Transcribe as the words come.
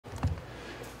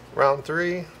Round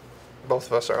 3, both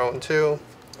of us are 0-2.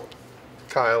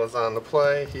 Kyle is on the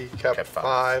play. He kept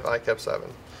 5. I kept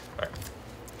 7. Alright.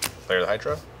 Player the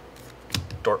Hydra.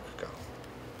 Dork, go.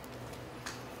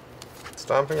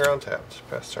 Stomping around tapped.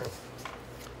 Pass turn.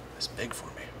 That's big for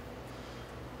me.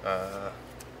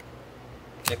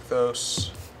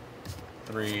 Nykthos.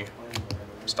 3.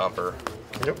 Stomper.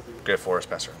 Yep. Good Forest,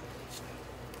 pass turn.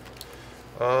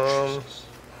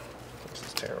 This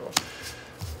is terrible.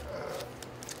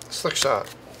 Slick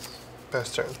shot.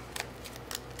 Pass turn.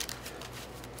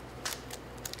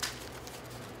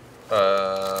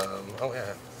 Oh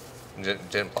yeah.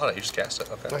 Didn't plot it, you just cast it.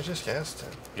 Okay. I just cast it.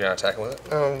 You're not attacking with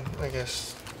it? I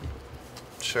guess.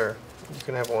 Sure. You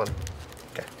can have 1.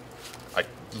 Okay. I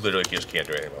literally just can't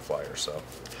do anything with flyers, so.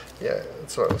 Yeah,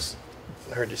 that's what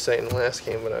I heard you say in the last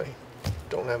game, but I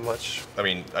don't have much. I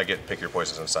mean, I get pick your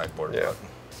poisons on sideboard, yeah.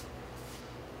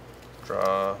 But.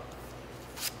 Draw.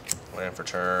 Land for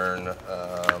turn.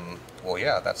 Well,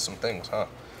 yeah, that's some things, huh?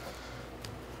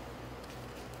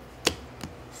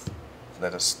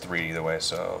 That is 3 either way,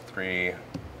 so 3,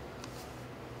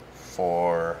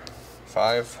 4,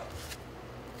 5.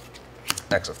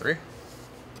 X of 3.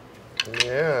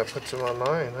 Yeah, puts him on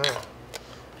 9, huh?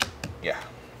 Yeah.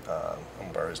 I'm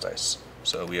gonna borrow his dice.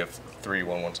 So we have 3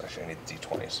 1/1s. Actually, I need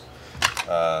D20s.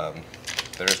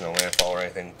 There is no landfall or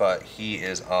anything, but he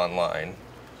is online.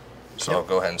 So I'll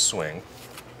go ahead and swing.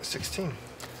 16.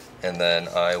 And then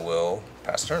I will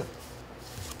pass turn.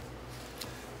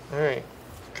 Alright.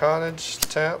 Cottage,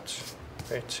 tapped.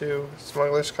 A2.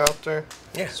 Smuggler's Copter.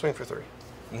 Yeah. Swing for 3.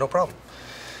 No problem.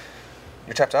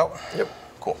 You're tapped out? Yep.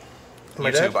 Cool. Am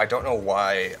I YouTube, dead? I don't know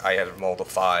why I had to roll to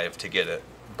 5 to get it,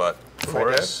 but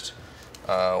Forest.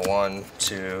 1,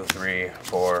 2, 3,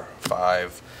 4,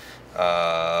 5. You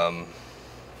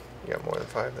got more than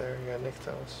 5 there. You got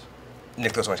Nykthos.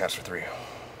 Nykthos only taps for 3.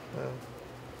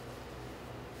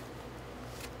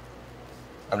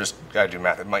 I'm just gotta do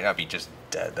math. It might not be just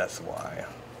dead, that's why.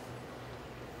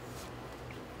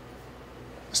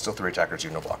 Still 3 attackers, you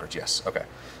have no blockers. Yes, okay.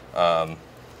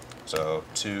 So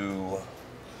 2,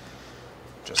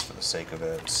 just for the sake of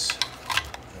it.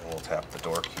 And we'll tap the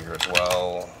dork here as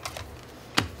well.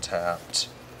 Tapped.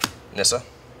 Nissa?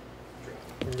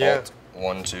 Yeah. Alt.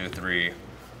 1, 2, 3,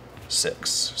 6.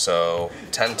 So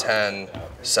 10, 10,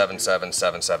 7, 7,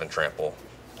 7, 7, trample.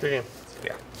 Good game.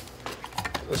 Yeah.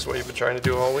 This is what you've been trying to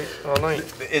do all week, all night.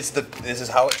 This is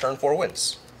how it turned 4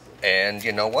 wins. And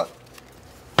you know what?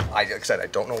 Like I said, I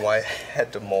don't know why I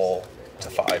had to mull to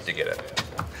 5 to get it.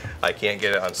 I can't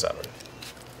get it on 7.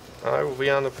 I will be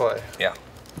on the play. Yeah.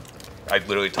 I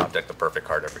literally top decked the perfect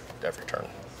card every turn.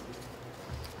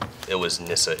 It was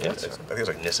Nissa. I think it was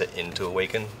like Nissa into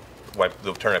Awaken.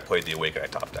 The turn I played the Awaken, I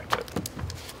top decked it.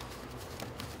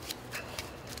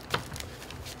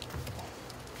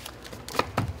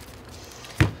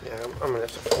 Yeah, I'm gonna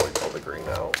have to point all the green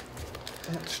out.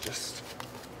 It's just.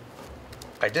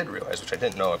 I did realize, which I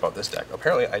didn't know about this deck.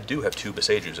 Apparently, I do have 2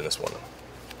 Besejus in this one.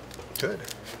 Good.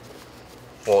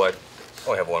 Well, I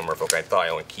only have 1 Merfolk. I thought I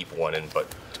only keep 1 in, but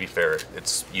to be fair,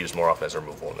 it's used more often as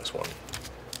removal in this one.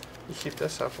 You keep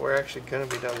this up. We're actually gonna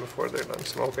be done before they're done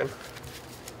smoking.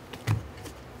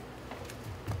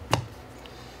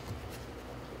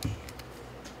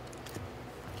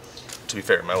 To be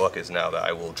fair, my luck is now that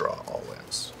I will draw all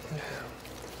lands. Yeah.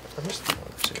 I'm just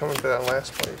coming to that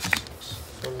last place,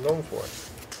 so I'm going for it.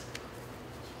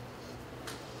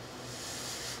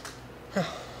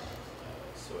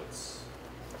 So it's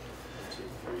 1, 2,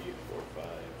 3, 4, 5,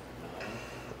 9.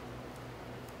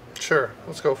 Sure,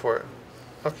 let's go for it.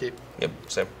 I'll keep. Yep,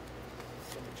 same.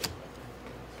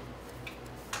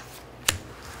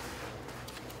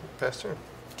 Pass turn.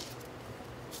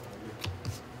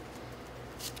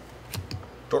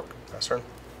 Dork, pass turn.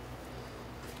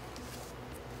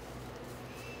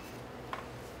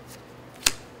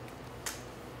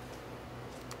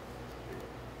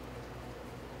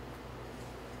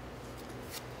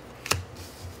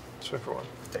 Swing for 1.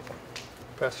 Take 1.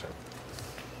 Pass turn.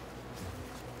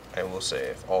 I will say,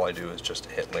 if all I do is just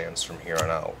hit lands from here on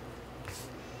out,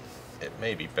 it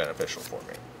may be beneficial for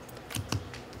me.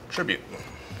 Tribute.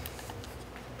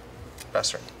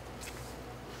 Pass turn.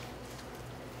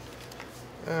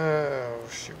 Oh,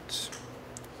 shoot.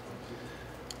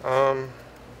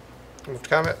 Move to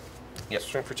combat. Yep.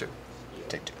 Swing for 2.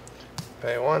 Take 2.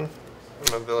 Pay 1.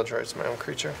 I'm a villager, it's my own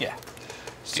creature. Yeah.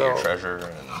 So Get your treasure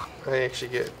and I actually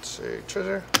get a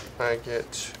treasure. I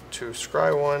get to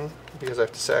scry 1 because I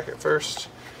have to sack it first.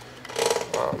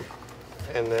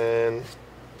 And then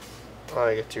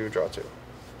I get to draw 2.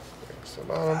 So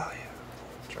bottom. oh, yeah.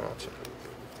 Draw 2.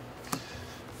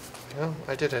 Yeah,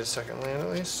 I did hit a second land at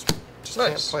least. Just Nice.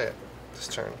 can't play it this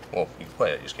turn. Well, you can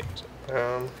play it, you just can't use it.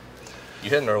 Um, You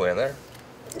hit an early in there.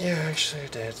 yeah, actually I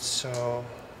did. So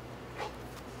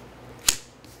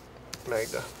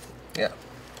Magda, Yeah.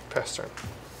 pass turn.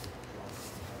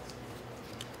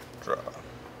 Draw. 2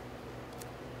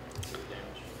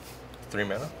 damage. 3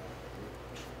 mana.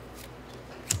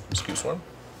 Scoop Swarm.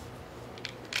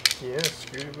 Yeah,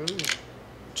 scooty boo.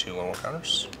 2 1/1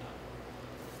 counters.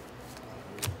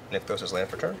 Nykthos is land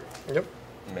for turn. Yep.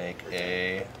 Make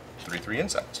a 3/3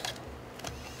 insect.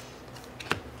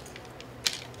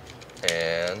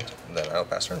 And then I'll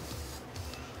pass turn.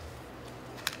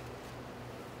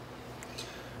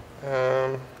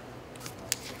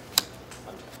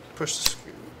 Push the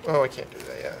scoot. Oh, I can't do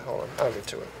that yet. Hold on. I'll get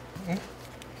to it.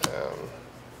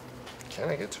 Can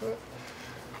I get to it?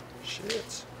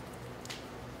 Shit.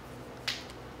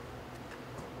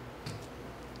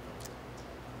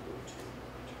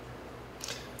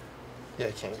 Yeah,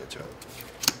 I can't get to it.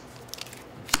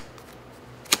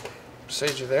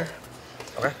 Besage you there.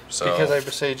 Okay, so. Because I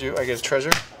besage you, I get a treasure.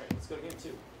 Alright, let's go to game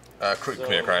 2.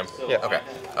 Commit a crime. Yeah. Okay.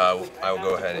 I will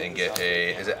go ahead and get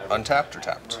a. Is it untapped or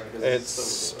tapped?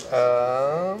 It's it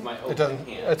doesn't.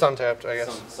 It's untapped, I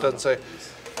guess. Doesn't say.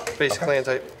 Basic land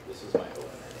type. This was my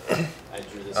opener. I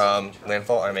drew this.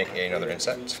 Landfall. I make another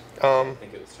insect. I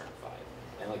think it was turn 5.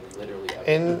 And like literally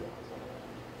In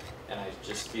and I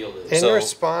just feel this. in So-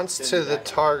 response to the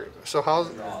target. So how's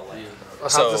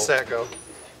So- the stat go?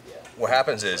 What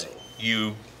happens is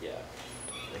you Yeah.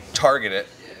 target it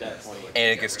At that point.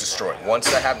 and it gets destroyed. Once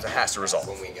that happens, it has to resolve.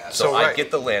 So So, I right. get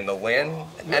the land. The land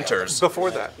enters. Before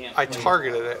that, I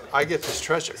targeted it. I get this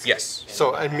treasure. Yes.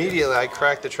 So immediately I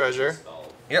crack the treasure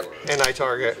Yep. and I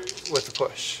target with the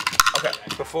push. Okay.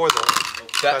 Before the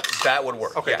That would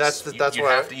work. okay, yes. that's you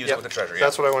what have I, to use yep, it with the treasure.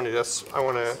 That's what I want to do. I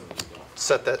want to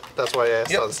set that. That's why I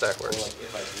asked Yep. how the stack works.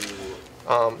 If I do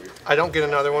I don't get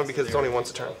another one because it's only once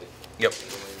a turn. Yep.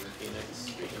 Phoenix,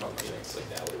 like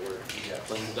that would have worked.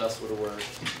 Cleanse Dust would have worked.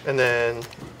 And then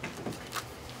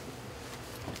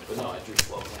But no, I drew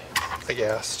 12 lands. I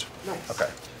gassed, Okay.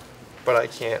 but I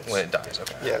can't. When it dies.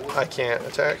 Okay. Yeah, I can't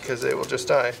attack because it will just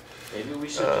die. Maybe we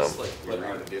should just like put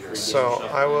our free So game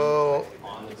I will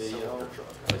on the video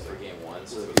like for game 1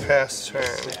 so that we pass turn.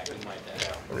 stacking my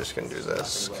deck. I'm just gonna do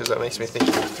this because that makes me think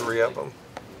you have 3 of them.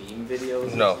 Meme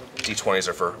videos. No. D20s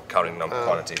are for counting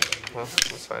quantity. Well,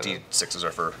 that's fine. Then. D6s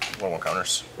are for 1/1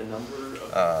 counters. The number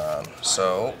of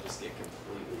So just get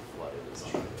completely flooded is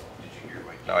unreal.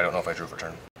 now I don't know if I drew for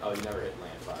turn. Oh, you never hit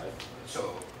land 5.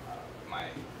 So, my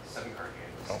 7-card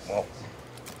game. Oh well.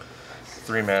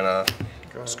 3 mana.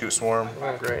 Go ahead. Scoot Swarm.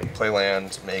 Oh, great. Play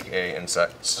land. Make a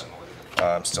insect.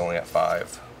 I'm still only at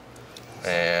 5.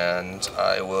 And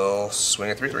I will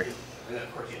swing a 3/3. And then,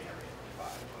 of course, you never hit 5.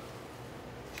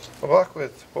 I'll block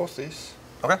with both these.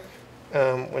 Okay.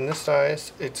 When this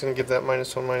dies, it's gonna give that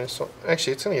 -1/-1.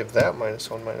 Actually, it's gonna give that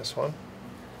 -1/-1.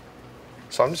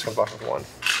 So I'm just gonna block with 1.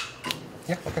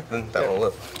 Yeah. Okay. Then that Yeah. will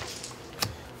live.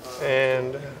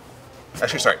 And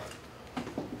Actually, sorry.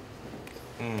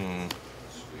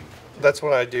 that's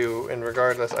what I do. And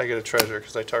regardless, I get a treasure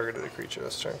because I targeted a creature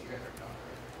this turn.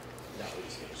 No, we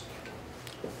just finished.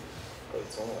 But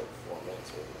it's only like 4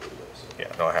 minutes worth of videos.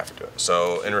 Yeah. No, I have to do it.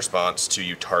 So in response to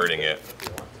you targeting it,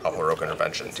 I'll heroic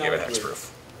intervention to give it hexproof.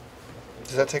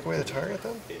 Does that take away the target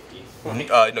then? 50.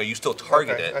 No, you still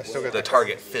target Okay, I it. still get The that.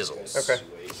 target fizzles. Okay.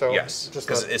 So Yes, just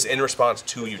because not, it's in response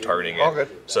to you targeting it. All good.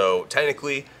 So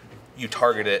technically, you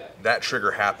target it, that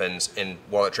trigger happens, and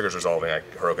while that trigger's resolving, I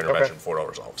heroic intervention before it all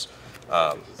resolves.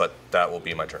 But that will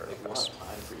be my turn. Like, we'll have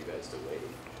time for you guys to wait.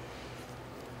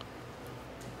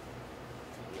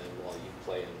 And then while you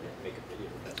play and make a video.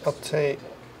 I'll take.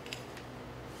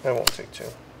 I won't take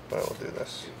 2, but I will do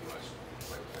this.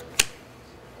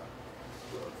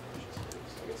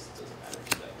 I guess it doesn't matter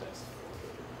for that test.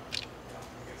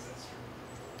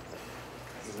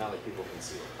 It's not like people can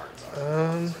see what cards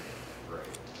are.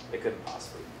 They couldn't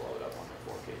possibly blow it up on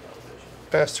their 4K television.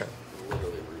 Pass turn.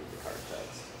 Literally read the card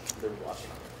text. They're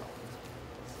watching on their phone.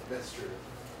 That's true.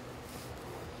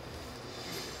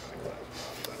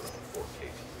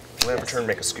 Land for turn,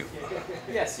 make a scoop.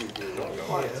 Yes, you do. You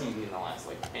bought a TV in the last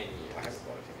like 10 years.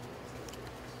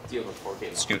 Do you have a 4K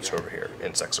monitor? Scoots over here,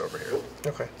 insects over here.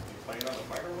 Okay.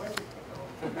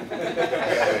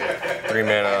 3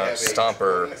 mana,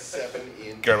 Stomper,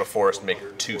 7-inch grab a forest,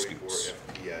 make 2 scoots.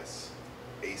 FPS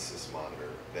Asus monitor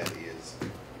that is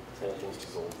almost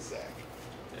as old as Zach.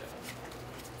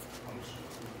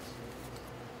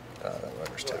 Yeah.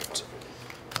 Whatever's tapped.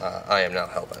 I am now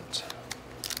hellbent.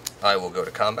 I will go to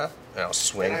combat, and I'll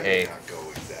swing And I a may not go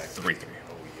exactly 3/3. OEM, I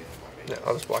may Yeah, not.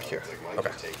 I'll just block here. It's like, might Okay.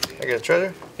 just take it in. I get a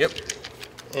treasure. Yep.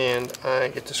 and I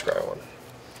get to scry one.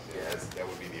 Yeah, that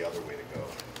would be the other way to go.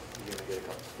 You're gonna get a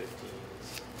couple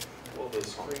 15s. Well, the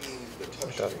screen, the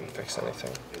touch It doesn't screen fix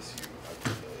anything. is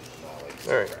not like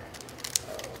Alright.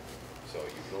 So you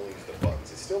can only use the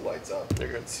buttons. It still lights up. You're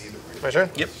You good. can see the rear. My turn?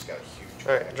 It's Yep. just got a huge.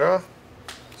 Alright, draw,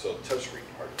 So touchscreen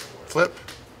hardly works. flip,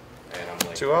 And I'm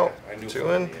like, 2 out, I knew 2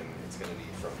 going in. It's gonna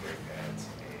need front brake pads,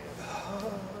 and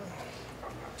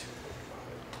I'm not too worried about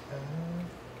it.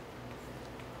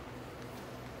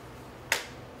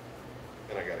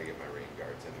 And I gotta get my rain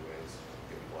guards anyways.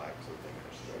 Get them black so they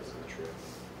match the rest of the trim.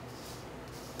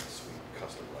 Sweet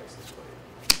custom license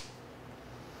plate.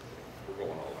 We're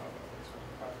going all out on this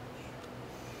one.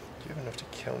 do you have enough to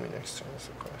kill me next turn is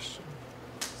the question.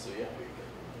 So yeah, you're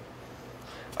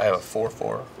I have a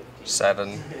 4-4,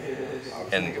 7,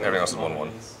 and everything else is 1-1. I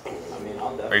mean, I'll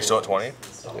definitely Are you still at 20?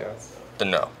 install Yeah. that stuff.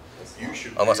 Then no. You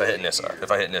should Unless I hit really Nissa. gear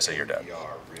If I hit Nissa, you're dead.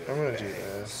 VR really I'm gonna bad. do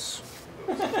this.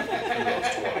 Those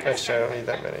 20s. Actually, I don't need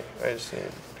that many. I just need,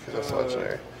 because that's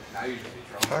legendary. Now you should be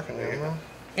drunk. Talking to him,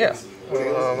 Yeah. what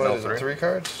No, is it, 3. 3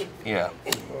 cards? Yeah.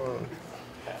 1,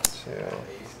 2,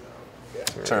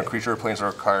 Turn a 3. creature or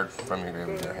planeswalker card from your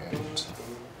grave to your hand.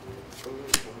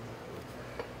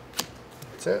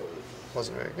 That's it.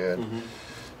 Wasn't very good.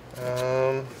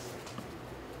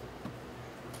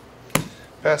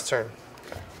 Pass turn.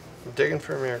 I'm digging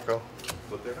for a miracle.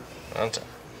 Flip there. Untap.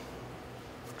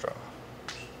 Draw.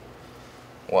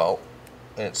 Well,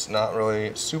 it's not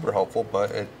really super helpful,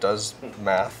 but it does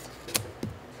math.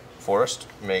 Forest,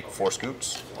 make 4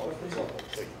 scoops.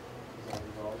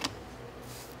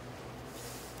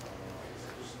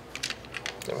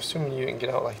 I'm assuming you didn't get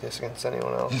out like this against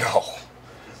anyone else. No.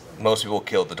 Most people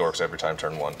killed the dorks every time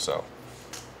turn 1, so.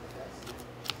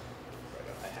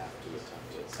 I have to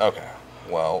attempt it. Okay.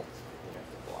 Well, You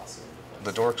have to blossom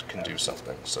the dorks can do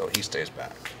something, so he stays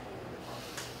back.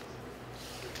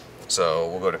 So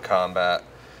we'll go to combat,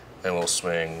 and we'll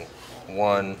swing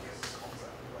 1,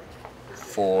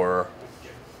 4,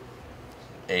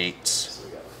 8, So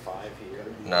we got 5 here,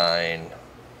 9,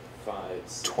 5,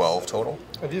 6, 12 7, total.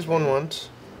 Are these 1/1s?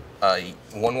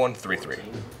 1-1-3-3.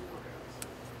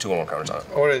 2 1-1 counters on it.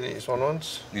 What are these?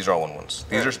 1/1s? These are all 1-1s.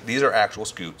 These are actual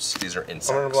scoots. These are insects.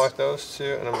 I'm gonna block those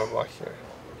 2, and I'm gonna block here.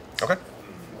 Okay.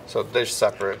 So they're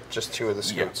separate, just 2 of the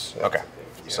Yeah. scoots. Okay.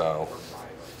 So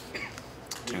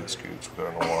 2 scoots. We go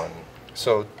to 1.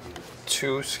 So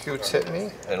 2 scoots hit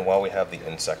me. And while we have the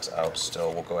insects out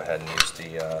still, we'll go ahead and use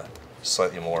the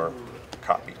slightly more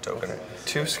copy token.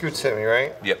 2 scoots hit me,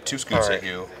 right? Yep, 2 scoots Alright. hit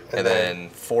you, And and then- then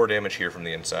 4 damage here from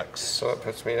the insects. So that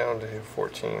puts me down to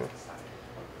 14.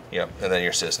 Yep, and then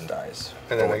your citizen dies.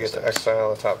 And then For I get to 1d6.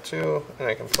 exile the top 2, and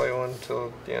I can play 1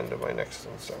 till the end of my next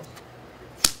one. So,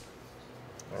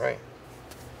 all right.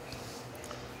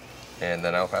 And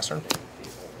then I'll pass turn.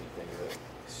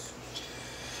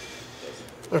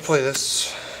 I'm gonna play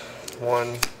this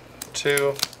 1,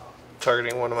 2,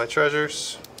 targeting one of my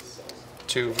treasures.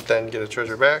 To then get a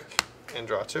treasure back and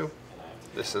draw 2.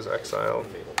 This is exiled.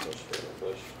 fatal push, fatal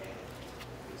push.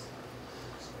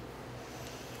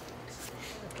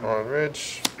 On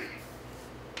Ridge.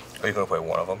 Are you going to play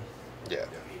one of them? Yeah.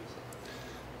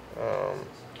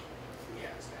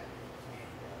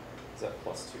 Is that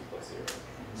 +2, +0? Yeah,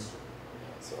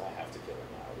 so I have to kill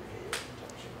it now to get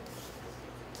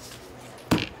protection.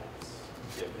 Pass.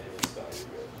 Give any spell you're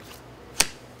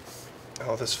good.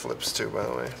 Oh, this flips too, by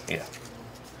the way. Yeah.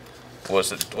 What's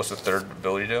the third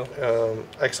ability do?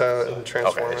 Exile it and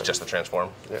transform Okay, it's it. just the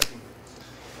transform. Yeah.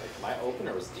 Like, my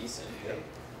opener was decent.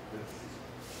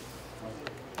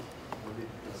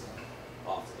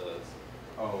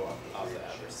 Off the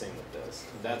average, same with this.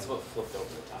 That's what flipped over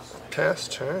the top of my Pass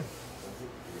turn.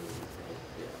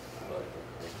 Yeah, but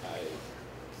I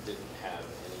didn't have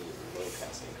any low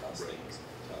casting cost things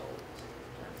until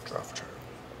Draw for turn.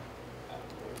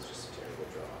 it was just a terrible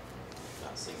draw.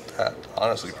 Not seeing it. That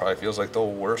honestly probably feels like the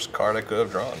worst card I could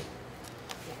have drawn.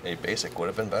 A basic would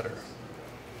have been better.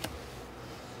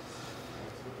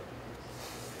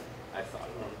 I thought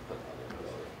I would put that in, but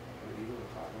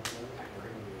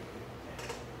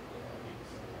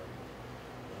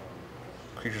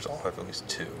Creatures all have at least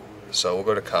 2. So we'll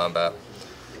go to combat,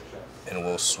 and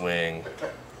we'll swing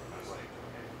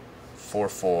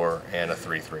 4-4 and a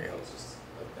 3-3. it was just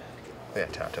a bad draw. Yeah,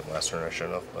 tapped him last turn. I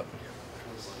shouldn't have, but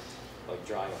Like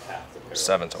drawing a path to pair.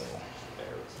 7 total. Bear.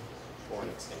 Or an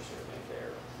extension of my bear.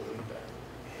 Would have been better.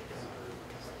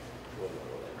 Wouldn't have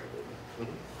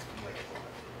really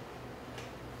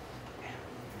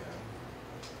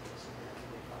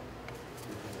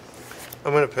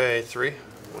I'm gonna pay 3.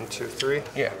 1, 2, 3.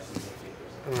 Yeah.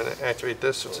 I'm gonna activate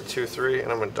this, so it's a 2, 3,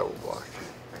 and I'm gonna double block.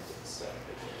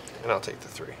 and I'll take the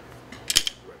 3.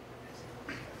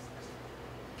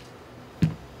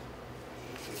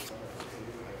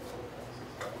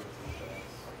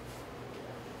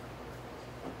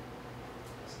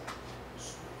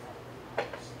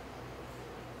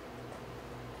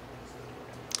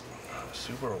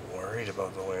 Super worried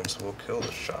about the land, so we'll kill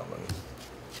the shaman.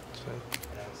 So,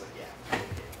 And I was like, yeah.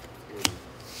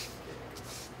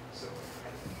 So,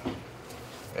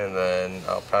 And then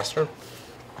I'll pass turn.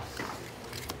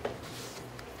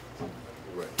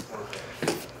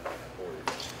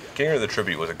 Getting rid of the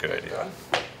tribute was a good idea.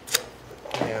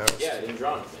 yeah, Yeah, I didn't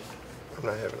draw anything. I'm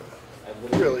not having I a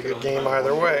literally really good game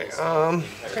either way. I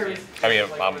mean,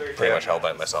 I'm pretty much held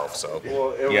by myself, so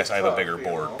Well, it yes, was I have a tough, bigger you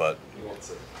board, know? but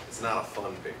It's not a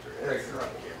fun victory. It's not a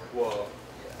camera. Well,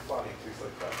 spotting twos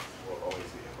like that will always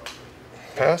be a fun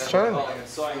victory. Pass turn. Well,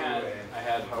 so I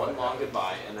had one long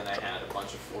goodbye, and then I had a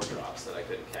bunch of 4-drops that I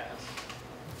couldn't cast.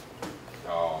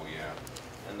 Oh, yeah.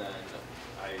 And then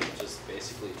I just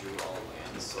basically drew all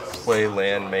lands. So I was play not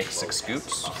land, drawing make low 6 casting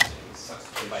scoops.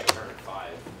 costings. And by turn 5,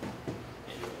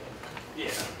 anyway.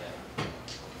 Yeah.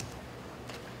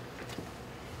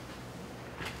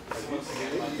 You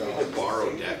need to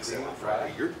borrow decks on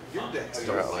Friday. Your decks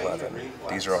they're don't at like 11.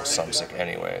 These are all Sumsic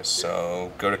anyways,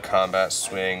 so go to combat,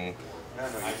 swing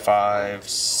 5,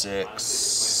 6,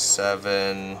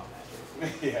 7.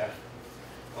 Yeah.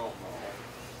 Oh,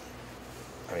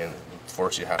 I mean,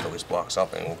 force you have to at least block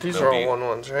something. These They'll are be- all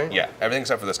 1/1s, right? Yeah, everything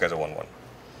except for this guy's a 1/1.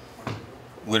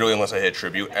 Literally, unless I hit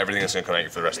tribute, everything that's going to come at you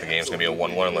for the rest of the game is going to be a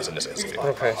 1/1 unless it misses.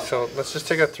 Okay, so let's just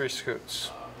take out 3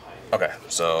 scoots. Okay,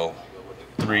 so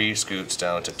 3 scoots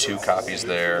down to 2 copies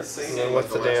there, And then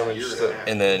what's the damage that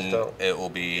and then dealt? it will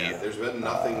be Yeah, there's been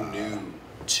nothing new.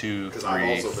 2, 'Cause I've 3,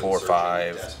 also been 4, searching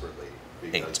 5, desperately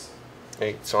 8. because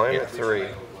 8, so I'm Yeah. at 3.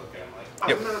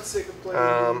 Yep. I'm not sick of playing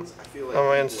Um, humans. I feel like I'm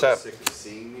in people are step. sick of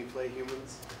seeing me play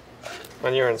humans.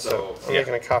 On your end step, So, I'm yeah.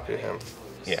 making a copy of him.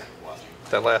 Yeah.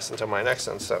 That lasts until my next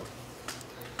end step.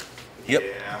 Yep.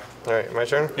 Yeah. Alright, my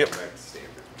turn? Yep. Back to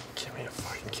standard. Give me a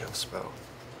fucking kill spell.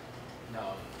 No,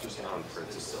 Just again, on there's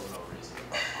principle. still no reason to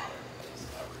buy modern because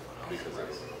everyone else Because buys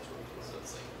everyone it. else So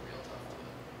it's like real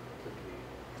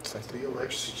tough. It's like Be the a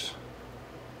worst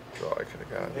draw I could have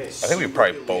gotten. Hey, I think we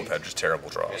probably super both elite had just terrible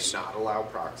and draws. not allow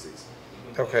proxies.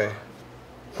 Okay.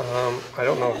 I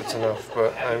don't know if it's enough,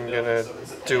 but I'm gonna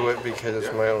do it because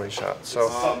it's my only shot. So,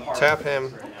 tap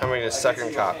him, I'm gonna get a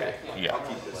second copy. Yeah.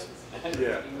 Keep this.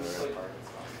 Yeah.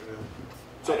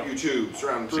 So YouTube,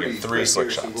 round So you 3. get 3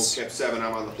 slick Single shots. kept 7.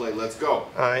 I'm on the plate. Let's go.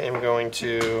 I am going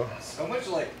to so much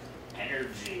like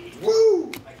energy.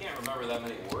 Woo! I can't remember that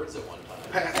many words at one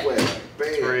time. Pathway.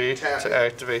 Bang. 3 Tap to it.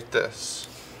 activate this.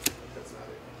 That's not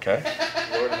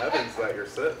Okay. Lord heavens that you're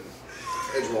sitting.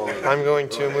 Edgewall. I'm going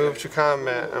to move to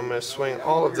combat. I'm gonna swing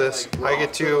all of this. I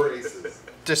get to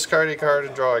discard a card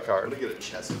and draw a I'm card. gonna get a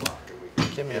chess clock and we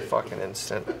can Give me a fucking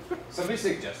instant. Somebody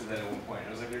suggested that at one point.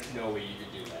 I was like, there's no way you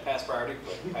could do that. Pass priority,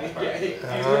 click. Pass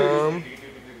priority.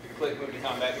 Click, move to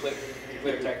combat, click.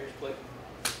 Clear attackers, click.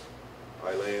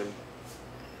 I land.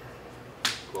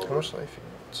 How much life you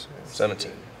got?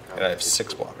 17. And I have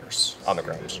 6 blockers on the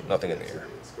ground. Nothing in the air.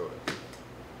 Let's go ahead.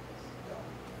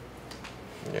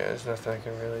 Yeah, there's nothing I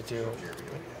can really do.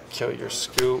 Kill your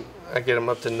scoop. I get him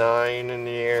up to 9 in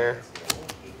the air.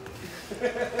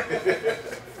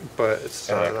 But it's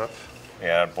not Alright. enough.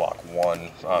 Yeah, I'd block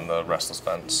 1 on the Restless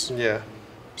Fence. Yeah.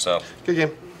 So, Good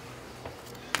game.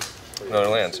 another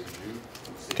land.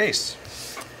 Case.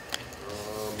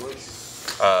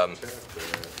 Let's Um, tap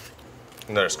that.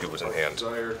 Another scoop was in hand.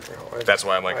 Desire. That's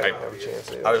why I'm like, I didn't have a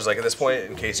chance either. I was like, at this point,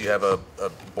 in case you have a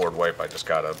board wipe, I just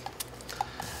gotta.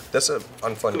 That's an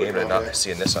unfun game to not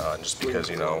see a Nissa on, just because,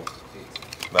 you know,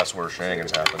 that's where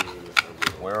shenanigans happen.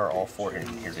 Where are all 4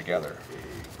 here together?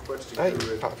 Question I to can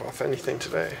it. pop off anything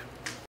today.